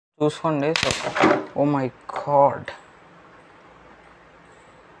చూసుకోండి. So oh my God,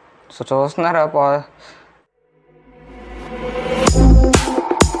 so చూస్తున్నారా?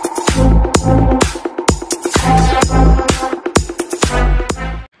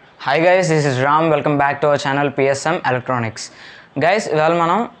 Hi guys, this is Ram. Welcome back to our channel PSM electronics. Guys, ఇవాళ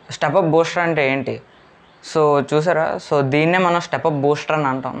మనం step up booster అంటే ఏంటి so చూసారా? సో దీన్నే మనం స్టెప్అప్ బూస్టర్ అని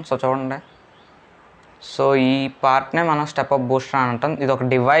అంటాం. సో చూడండి, సో ఈ పార్ట్నే మనం స్టెప్అప్ బూస్టర్ అని అంటాం. ఇది ఒక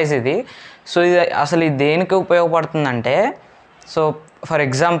డివైస్ ఇది. సో ఇది అసలు ఇది దేనికి ఉపయోగపడుతుందంటే, సో ఫర్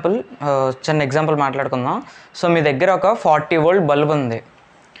ఎగ్జాంపుల్ చిన్న ఎగ్జాంపుల్ మాట్లాడుకుందాం. సో మీ దగ్గర ఒక 40 వోల్ట్ బల్బ్ ఉంది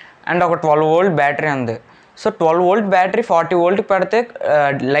అండ్ ఒక 12 వోల్ట్ బ్యాటరీ ఉంది. సో 12 వోల్ట్ బ్యాటరీ 40 వోల్ట్కి పెడితే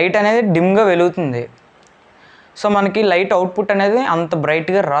లైట్ అనేది డిమ్గా వెలుగుతుంది. సో మనకి లైట్ అవుట్పుట్ అనేది అంత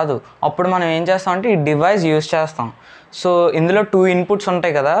బ్రైట్గా రాదు. అప్పుడు మనం ఏం చేస్తామంటే ఈ డివైస్ యూజ్ చేస్తాం. సో ఇందులో 2 ఇన్పుట్స్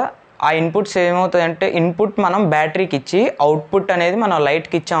ఉంటాయి కదా. ఆ ఇన్పుట్స్ ఏమవుతాయంటే, ఇన్పుట్ మనం బ్యాటరీకి ఇచ్చి అవుట్పుట్ అనేది మనం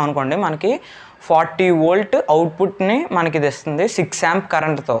లైట్కి ఇచ్చాం అనుకోండి, మనకి 40 వోల్ట్ అవుట్పుట్ని మనకి ఇది ఇస్తుంది 6 amp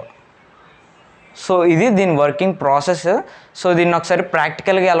కరెంట్తో. సో ఇది దీని వర్కింగ్ ప్రాసెస్. సో దీన్ని ఒకసారి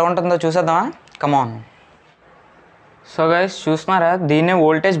ప్రాక్టికల్గా ఎలా ఉంటుందో చూసేద్దామా? కమాన్. సో గైస్, చూస్తున్నారా? దీన్నే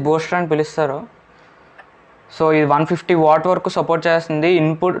వోల్టేజ్ బూస్టర్ అని పిలుస్తారు. సో ఇది 150 వాట్ వరకు సపోర్ట్ చేస్తుంది.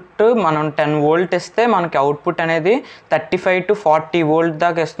 ఇన్పుట్ మనం 10 వోల్ట్ ఇస్తే మనకి అవుట్పుట్ అనేది 35 to 40 వోల్ట్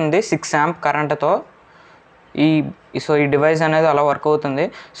దాకా ఇస్తుంది 6 amp కరెంట్తో. ఈ డివైస్ అనేది అలా వర్క్ అవుతుంది.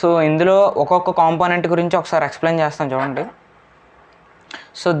 సో ఇందులో ఒక్కొక్క కాంపోనెంట్ గురించి ఒకసారి ఎక్స్ప్లెయిన్ చేస్తాను చూడండి.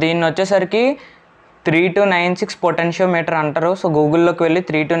 సో దీన్ని వచ్చేసరికి 3296 పొటెన్షియోమీటర్ అంటారు. సో గూగుల్లోకి వెళ్ళి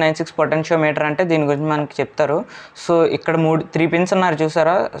 3296 పొటెన్షియోమీటర్ అంటే దీని గురించి మనకి చెప్తారు. సో ఇక్కడ 3 పిన్స్ ఉన్నారు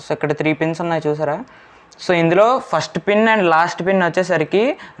చూసారా? సో ఇక్కడ 3 పిన్స్ ఉన్నాయి చూసారా? సో ఇందులో first pin and last pin వచ్చేసరికి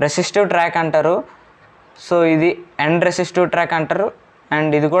రెసిస్టివ్ ట్రాక్ అంటారు. సో ఇది ఎండ్ రెసిస్టివ్ ట్రాక్ అంటారు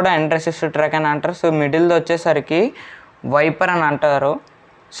అండ్ ఇది కూడా ఎండ్ రెసిస్టివ్ ట్రాక్ అని అంటారు. సో మిడిల్ది వచ్చేసరికి వైపర్ అని అంటారు.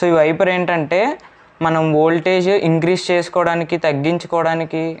 సో ఈ వైపర్ ఏంటంటే, మనం వోల్టేజ్ ఇంక్రీజ్ చేసుకోవడానికి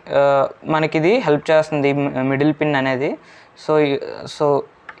తగ్గించుకోవడానికి మనకి ఇది హెల్ప్ చేస్తుంది మిడిల్ పిన్ అనేది. సో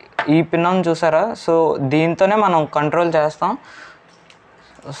ఈ పిన్ అని చూసారా? సో దీంతోనే మనం కంట్రోల్ చేస్తాం.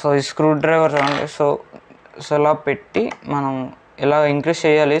 సో ఈ స్క్రూ డ్రైవర్ చూడండి. సో ఇలా పెట్టి మనం ఇలా ఇంక్రీజ్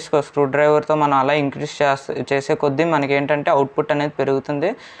చేయాలి. సో స్క్రూ డ్రైవర్తో మనం అలా ఇంక్రీజ్ చేసే కొద్దీ మనకి ఏంటంటే అవుట్పుట్ అనేది పెరుగుతుంది.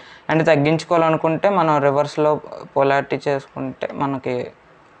 అండ్ తగ్గించుకోవాలనుకుంటే మనం రివర్స్లో పొలారిటీ చేసుకుంటే మనకి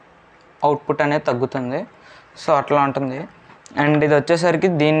అవుట్పుట్ అనేది తగ్గుతుంది. సో అట్లా ఉంటుంది. అండ్ ఇది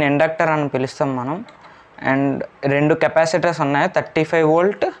వచ్చేసరికి దీన్ని ఇండక్టర్ అని పిలుస్తాం మనం. అండ్ 2 కెపాసిటర్స్ ఉన్నాయి, 35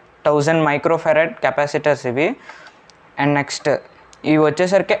 వోల్ట్ 1000 మైక్రోఫెరడ్ కెపాసిటర్స్ ఇవి. అండ్ నెక్స్ట్ ఇవి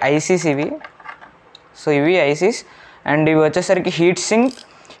వచ్చేసరికి ఐసీస్ ఇవి. సో ఇవి ఐసీస్. అండ్ ఇవి వచ్చేసరికి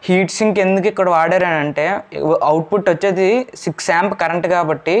హీట్ సింక్ ఎందుకు ఇక్కడ వాడారనంటే, అవుట్పుట్ వచ్చేది 6 amp కరెంట్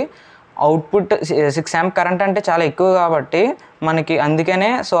కాబట్టి, అవుట్పుట్ 6 amp కరెంట్ అంటే చాలా ఎక్కువ కాబట్టి మనకి అందుకనే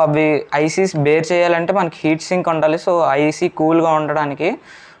సో అవి ఐసీస్ బేర్ చేయాలంటే మనకి హీట్ సింక్ ఉండాలి. సో ఐసీ కూల్గా ఉండడానికి.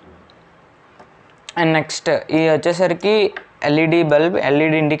 అండ్ నెక్స్ట్ ఇది వచ్చేసరికి ఎల్ఈడి బల్బ్,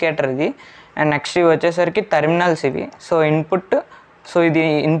 ఎల్ఈడి ఇండికేటర్ ఇది. అండ్ నెక్స్ట్ ఇవి వచ్చేసరికి టెర్మినల్స్ ఇవి. సో ఇన్పుట్, సో ఇది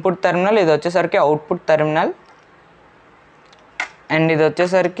ఇన్పుట్ టెర్మినల్, ఇది వచ్చేసరికి అవుట్పుట్ టెర్మినల్. అండ్ ఇది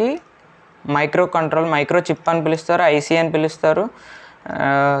వచ్చేసరికి మైక్రో కంట్రోల్, మైక్రో చిప్ అని పిలుస్తారు, ఐసీ అని పిలుస్తారు.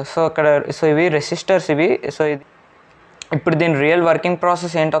 సో ఇవి రెసిస్టర్స్ ఇవి. సో ఇది ఇప్పుడు దీని రియల్ వర్కింగ్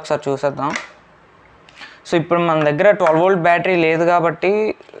ప్రాసెస్ ఏంటో ఒకసారి చూసేద్దాం. సో ఇప్పుడు మన దగ్గర 12 వోల్ట్ బ్యాటరీ లేదు కాబట్టి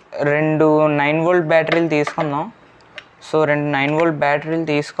 2 9 వోల్ట్ బ్యాటరీలు తీసుకుందాం. సో 2 9 వోల్ట్ బ్యాటరీలు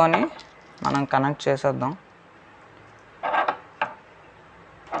తీసుకొని మనం కనెక్ట్ చేసేద్దాం.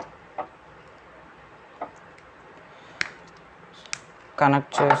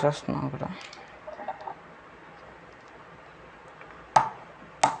 కనెక్ట్ చేసేస్తున్నాం ఇక్కడ.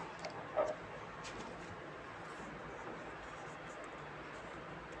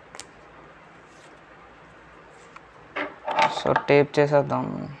 సో టేప్ చేసేద్దాం.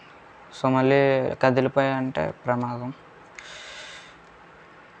 సో మళ్ళీ కదిలిపోయాయంటే ప్రమాదం.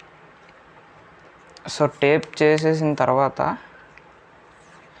 సో టేప్ చేసేసిన తర్వాత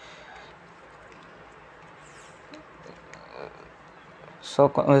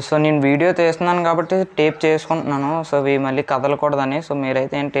సో నేను వీడియో తీస్తున్నాను కాబట్టి టేప్ చేసుకుంటున్నాను. సో ఇవి మళ్ళీ కదలకూడదని. సో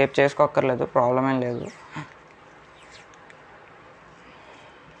మీరైతే ఏం టేప్ చేసుకోక్కర్లేదు, ప్రాబ్లం ఏం లేదు.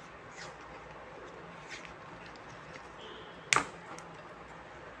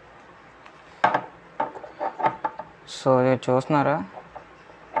 సో ఇది చూస్తున్నారా?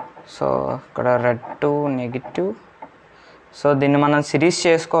 సో ఇక్కడ రెడ్ టు నెగిటివ్. సో దీన్ని మనం సిరీస్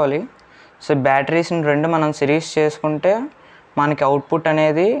చేసుకోవాలి. సో బ్యాటరీస్ని 2 మనం సిరీస్ చేసుకుంటే మనకి అవుట్పుట్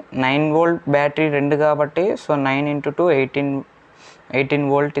అనేది 9 వోల్ట్ బ్యాటరీ 2 కాబట్టి, సో 9 × 2 18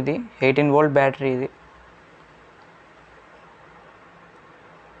 వోల్ట్. ఇది 18 వోల్ట్ బ్యాటరీ ఇది.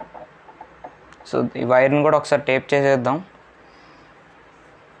 సో ఈ వైర్ని కూడా ఒకసారి టేప్ చేసేద్దాం.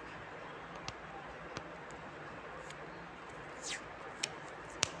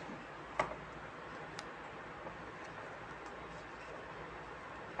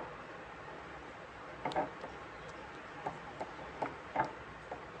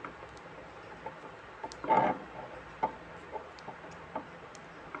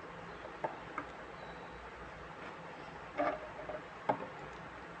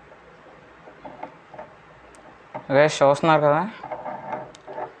 గైస్ చూస్తున్నారు కదా,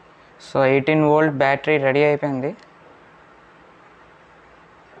 సో 18 వోల్ట్ బ్యాటరీ రెడీ అయిపోయింది.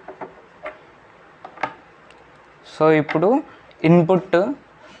 సో ఇప్పుడు ఇన్పుట్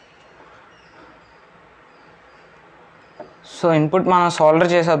మనం సోల్డర్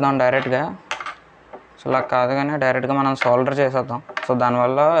చేసేద్దాం డైరెక్ట్గా. సో అలా కాదు కానీ డైరెక్ట్గా మనం సోల్డర్ చేసేద్దాం. సో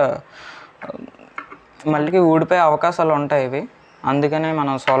దానివల్ల మళ్ళీ ఊడిపోయే అవకాశాలు ఉంటాయి ఇవి, అందుకనే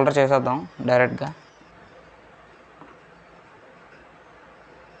మనం సోల్డర్ చేసేద్దాం డైరెక్ట్గా.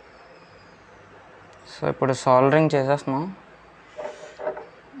 సో ఇప్పుడు సోల్డరింగ్ చేసేస్తున్నాం.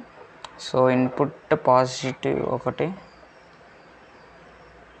 సో ఇన్పుట్ పాజిటివ్ ఒకటి,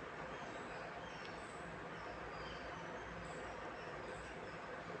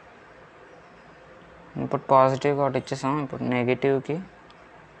 ఇన్పుట్ పాజిటివ్ ఒకటి ఇచ్చేసాం. ఇప్పుడు నెగిటివ్కి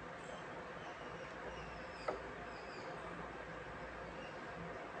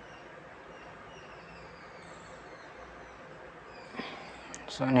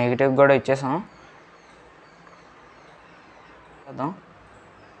సో నెగిటివ్ కూడా ఇచ్చేసాం.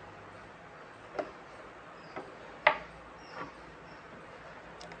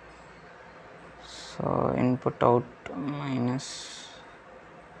 So input out minus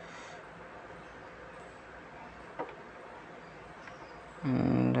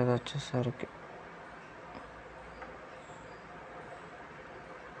and ఇది వచ్చేసరికి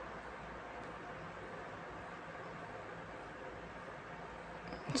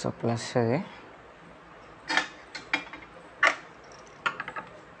సో ప్లస్ ఇది.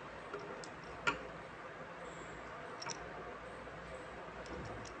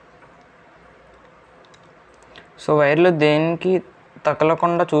 సో వైర్లు దేనికి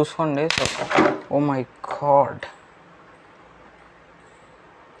తగలకుండా చూసుకోండి. So oh my God,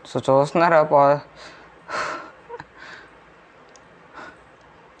 so చూస్తున్నారా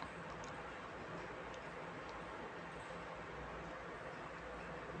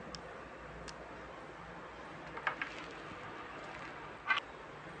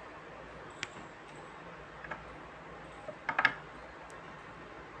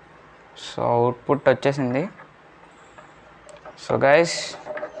సో అవుట్పుట్ వచ్చేసింది. సో గైస్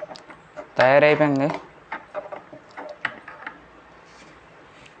తయారైపోయింది.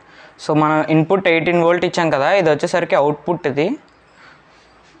 సో మనం ఇన్పుట్ 18 వోల్ట్ ఇచ్చాం కదా, ఇది వచ్చేసరికి అవుట్పుట్ ఇది.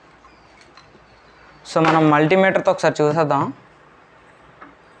 సో మనం మల్టీమీటర్తో ఒకసారి చూసేద్దాం.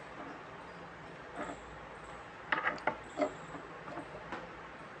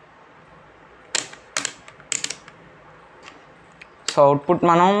 సో అవుట్పుట్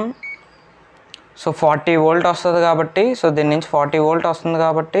మనం 40 వోల్ట్ వస్తుంది కాబట్టి, సో దీని నుంచి 40 వోల్ట్ వస్తుంది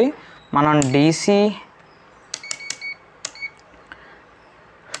కాబట్టి మనం DC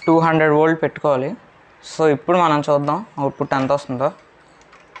 200 వోల్ట్ పెట్టుకోవాలి. సో ఇప్పుడు మనం చూద్దాం అవుట్పుట్ ఎంత వస్తుందో.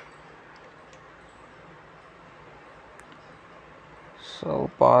 So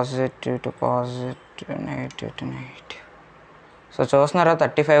positive to positive, negative to negative. So చూస్తున్నారా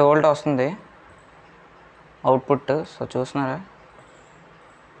 35 వోల్ట్ వస్తుంది అవుట్పుట్. సో చూస్తున్నారా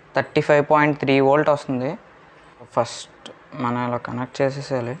 35.3 వోల్ట్ వస్తుంది. ఫస్ట్ మనం ఇలా కనెక్ట్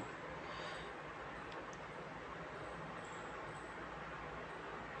చేసేసేయాలి.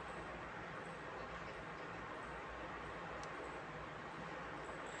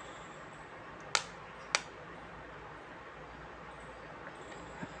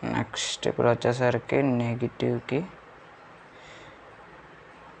 నెక్స్ట్ ఇప్పుడు వచ్చేసరికి నెగిటివ్కి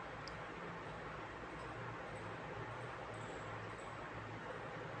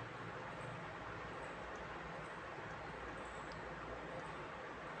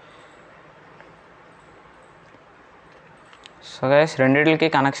సో గైస్ రెండిటికి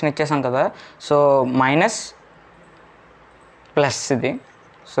కనెక్షన్ ఇచ్చేసాం కదా. సో మైనస్ ప్లస్ ఇది.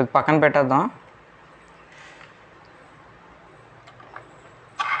 సో ఇది పక్కన పెట్టేద్దాం.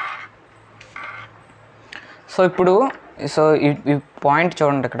 సో ఇప్పుడు ఈ పాయింట్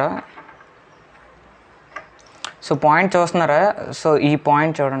చూడండి ఇక్కడ. సో పాయింట్ చూస్తున్నారా, సో ఈ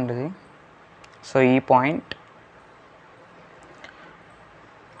పాయింట్ చూడండి ఇది. సో ఈ పాయింట్.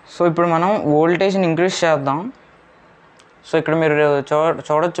 సో ఇప్పుడు మనం వోల్టేజ్ని ఇంక్రీజ్ చేద్దాం. సో ఇక్కడ మీరు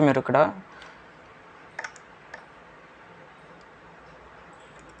చూడొచ్చు, మీరు ఇక్కడ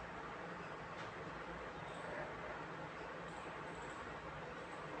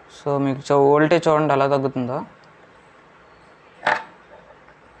సో మీకు వోల్టేజ్ చూడండి ఎలా తగ్గుతుందో.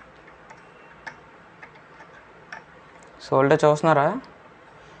 సో వోల్టేజ్ చూస్తున్నారా?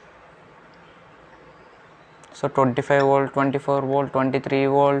 So 25 volt, 24 volt, 23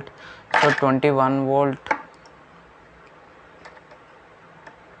 volt, so 21 volt.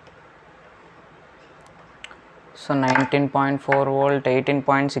 So 19.4 volt,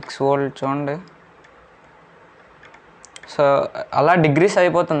 18.6 volt చూడండి. సో అలా డిగ్రీస్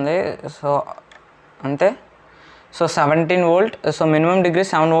అయిపోతుంది. సో అంతే. So 17 volt, so minimum degree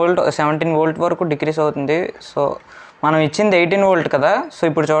 17 volt వరకు డిక్రీస్ అవుతుంది. సో మనం ఇచ్చింది 18 volt కదా. సో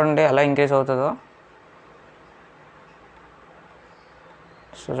ఇప్పుడు చూడండి ఎలా ఇంక్రీజ్ అవుతుందో.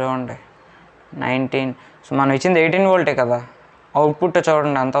 సో చూడండి 19. సో మనం ఇచ్చింది 18 volt కదా. అవుట్పుట్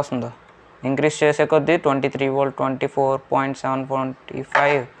చూడండి ఎంత వస్తుందో. ఇంక్రీజ్ చేసే కొద్దీ 23 volt,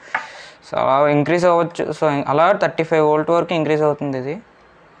 24.745. సో అలా ఇంక్రీజ్ అవ్వచ్చు. సో అలా 35 volt వరకు ఇంక్రీజ్ అవుతుంది ఇది.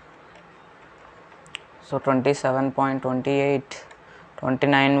 సో 27.28,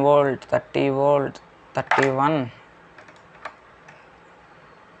 29 volt, 30 volt, 31,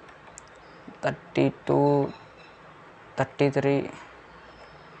 32, 33,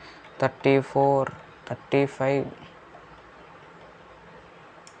 34, 35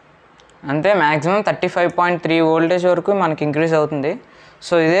 అంతే. మ్యాక్సిమం 35.3 వోల్టేజ్ వరకు మనకి ఇంక్రీజ్ అవుతుంది.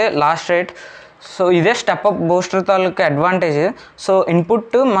 సో ఇదే లాస్ట్ రేట్. సో ఇదే స్టెప్ అప్ బూస్టర్ తాలూకు అడ్వాంటేజ్. సో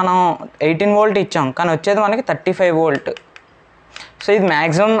ఇన్పుట్ మనం 18 volt ఇచ్చాం, కానీ వచ్చేది మనకి 35 volt. సో ఇది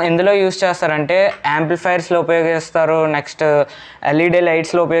మ్యాక్సిమం ఎందులో యూస్ చేస్తారంటే యాంప్లిఫైర్స్లో ఉపయోగిస్తారు, నెక్స్ట్ ఎల్ఈడి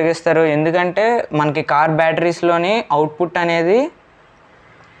లైట్స్లో ఉపయోగిస్తారు. ఎందుకంటే మనకి కార్ బ్యాటరీస్లోని అవుట్పుట్ అనేది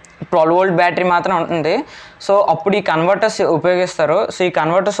 12 volt బ్యాటరీ మాత్రం ఉంటుంది. సో అప్పుడు ఈ కన్వర్టర్స్ ఉపయోగిస్తారు. సో ఈ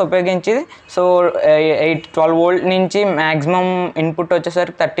కన్వర్టర్స్ ఉపయోగించి సో 12 volt నుంచి మ్యాక్సిమం ఇన్పుట్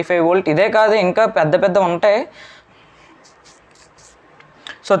వచ్చేసరికి 35 volt. ఇదే కాదు, ఇంకా పెద్ద పెద్ద ఉంటాయి.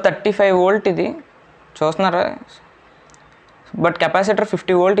 సో 35 volt ఇది చూస్తున్నారా. బట్ కెపాసిటర్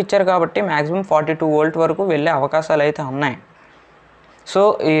 50 volt ఇచ్చారు కాబట్టి మ్యాక్సిమం 42 volt వరకు వెళ్ళే అవకాశాలు అయితే ఉన్నాయి. సో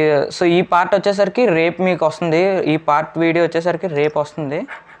ఈ పార్ట్ వచ్చేసరికి రేపు మీకు వస్తుంది. ఈ పార్ట్ వీడియో వచ్చేసరికి రేపు వస్తుంది.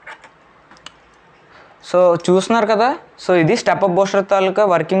 సో చూస్తున్నారు కదా. సో ఇది స్టెప్ అప్ బూస్టర్ తాలూకా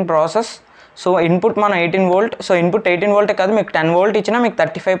వర్కింగ్ ప్రాసెస్. సో ఇన్పుట్ మనం 18 volt. సో ఇన్పుట్ 18 volt కాదు, మీకు 10 volt ఇచ్చినా మీకు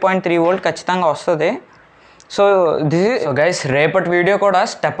 35.3 volt ఖచ్చితంగా వస్తుంది. సో గైస్ రేపటి వీడియో కూడా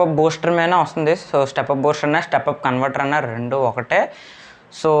స్టెప్ అప్ బూస్టర్ మీద వస్తుంది. సో స్టెప్ అప్ బూస్టర్ అన్నా స్టెప్ అప్ కన్వర్టర్ అన్నా రెండు ఒకటే.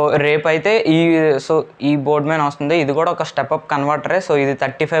 సో రేపు అయితే ఈ బోర్డ్ మీద వస్తుంది. ఇది కూడా ఒక స్టెప్ అప్ కన్వర్టరే. సో ఇది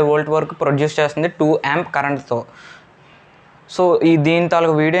 35 volt వరకు ప్రొడ్యూస్ చేస్తుంది 2 amp కరెంట్తో. సో దీని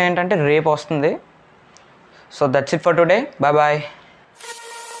తాలూకు వీడియో ఏంటంటే రేపు వస్తుంది. So that's it for today. Bye bye.